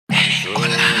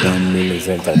Done millions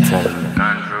entertainment.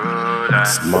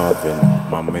 It's Marvin,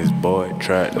 mama's boy,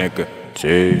 trap nigga.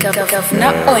 G.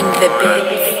 Governor on the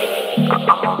beat.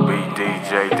 I'ma be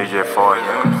DJ for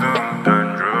Zoom,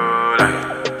 Controlla.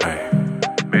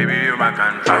 Baby, you my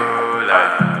controller.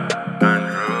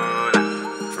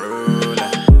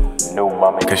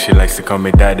 Cause she likes to call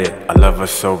me daddy. I love her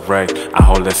so right, I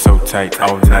hold her so tight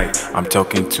all night. I'm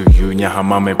talking to you, yeah, her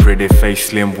mama, pretty face,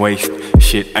 slim waist.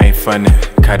 Shit ain't funny,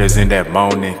 cuddles in that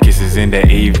morning, kisses in the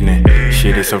evening.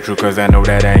 Shit is so true cause I know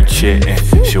that I ain't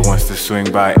shitting. She wants to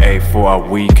swing by A for a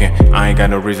weekend. I ain't got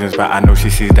no reasons, but I know she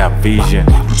sees that vision.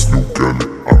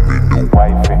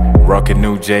 Rockin'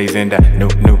 new J's and the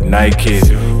new Nikes.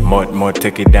 More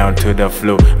take it down to the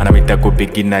floor. And I mean that go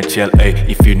big in that gel, ayy.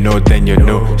 If you know, then you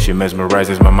know. She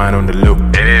mesmerizes my mind on the loop.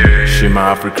 She my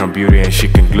African beauty and she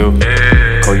can glue.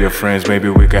 Call your friends, maybe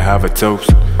we could have a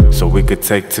toast, so we could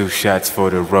take 2 shots for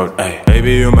the road, ayy.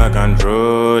 Baby, you my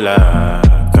controller.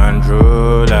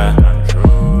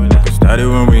 We started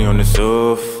when we on the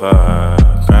sofa.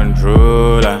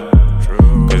 Controller.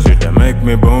 Cause you done make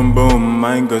me boom boom,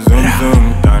 mine go zoom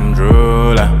zoom.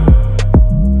 Controlla.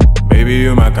 Baby,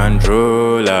 you my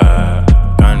controller.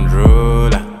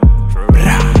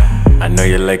 I know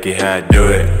you like it how I do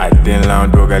it. I didn't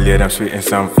long dog, I let them sweet and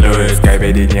some fluids. Sky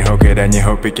baby, you hook it and you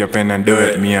hope pick your pen and do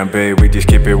it. Me and babe, we just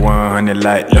keep it 100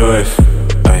 like Lewis.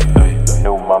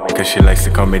 Cause she likes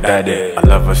to call me daddy. I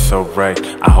love her so right,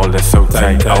 I hold her so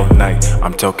tight all night.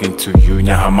 I'm talking to you,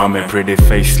 yeah, her mama, pretty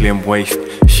face, slim waist.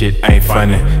 Shit ain't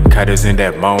funny, cuddles in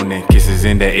that morning, kisses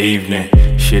in the evening.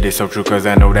 Shit is so true cause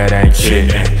I know that I ain't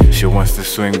shitting. She wants to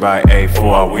swing by A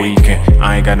for a weekend.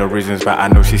 I ain't got no reasons, but I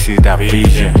know she sees that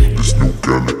vision. This new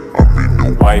gal, I mean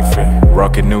new wifey,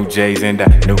 rockin' new J's and the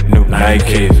new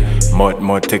Nikes.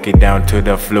 More take it down to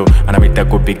the floor. And I mean that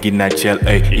go big in that gel,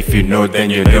 ayy. If you know, then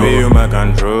you know. Baby, you my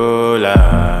controller.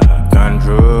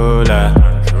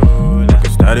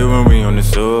 Started when we on the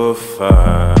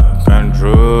sofa.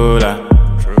 Controller.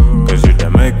 Cause you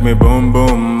done make me boom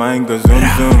boom, mine go zoom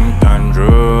zoom.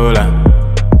 Controller.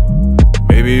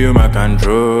 Baby, you my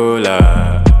controller.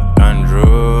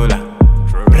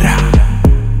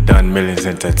 Done millions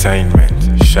entertainment.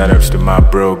 Shoutouts to my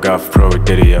bro, Golf Pro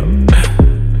Video.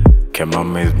 Came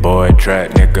on his boy,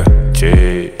 trap nigga.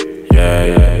 G.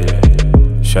 Yeah.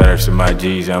 Shoutouts to my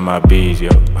G's and my B's, yo.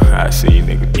 I see you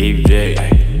nigga DJ.